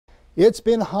It's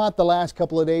been hot the last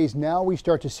couple of days. Now we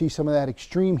start to see some of that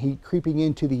extreme heat creeping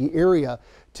into the area.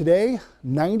 Today,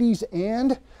 90s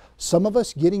and some of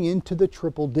us getting into the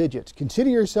triple digits. Consider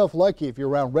yourself lucky if you're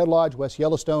around Red Lodge, West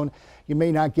Yellowstone. You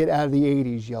may not get out of the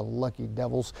 80s, you lucky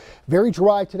devils. Very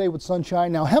dry today with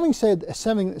sunshine. Now,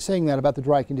 saying that about the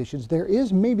dry conditions, there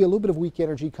is maybe a little bit of weak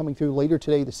energy coming through later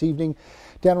today, this evening,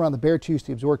 down around the Beartooths,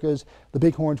 the Absarokas, the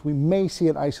Bighorns. We may see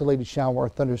an isolated shower or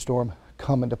thunderstorm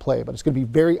come into play, but it's going to be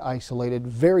very isolated,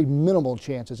 very minimal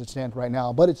chance as it stands right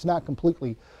now, but it's not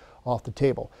completely off the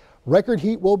table. Record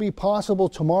heat will be possible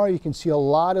tomorrow. You can see a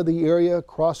lot of the area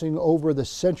crossing over the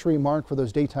century mark for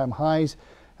those daytime highs,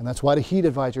 and that's why the heat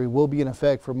advisory will be in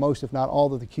effect for most, if not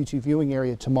all, of the Q2 viewing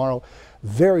area tomorrow.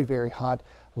 Very, very hot.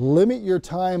 Limit your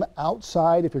time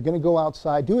outside. If you're going to go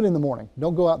outside, do it in the morning.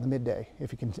 Don't go out in the midday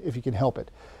if you can help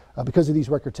it, because of these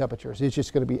record temperatures. It's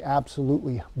just going to be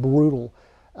absolutely brutal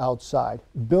outside.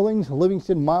 Billings,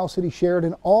 Livingston, Miles City,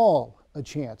 Sheridan, all a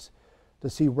chance to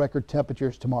see record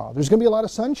temperatures tomorrow. There's going to be a lot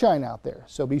of sunshine out there,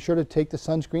 so be sure to take the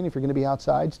sunscreen if you're going to be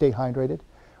outside. Stay hydrated.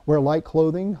 Wear light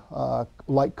clothing,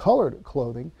 light colored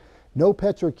clothing. No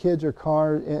pets or kids or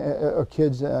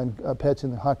kids and pets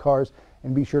in the hot cars,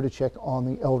 and be sure to check on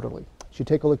the elderly. As you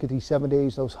take a look at these 7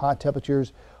 days, those hot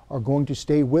temperatures are going to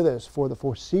stay with us for the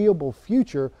foreseeable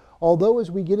future, although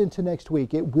as we get into next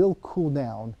week, it will cool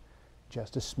down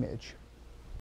just a smidge.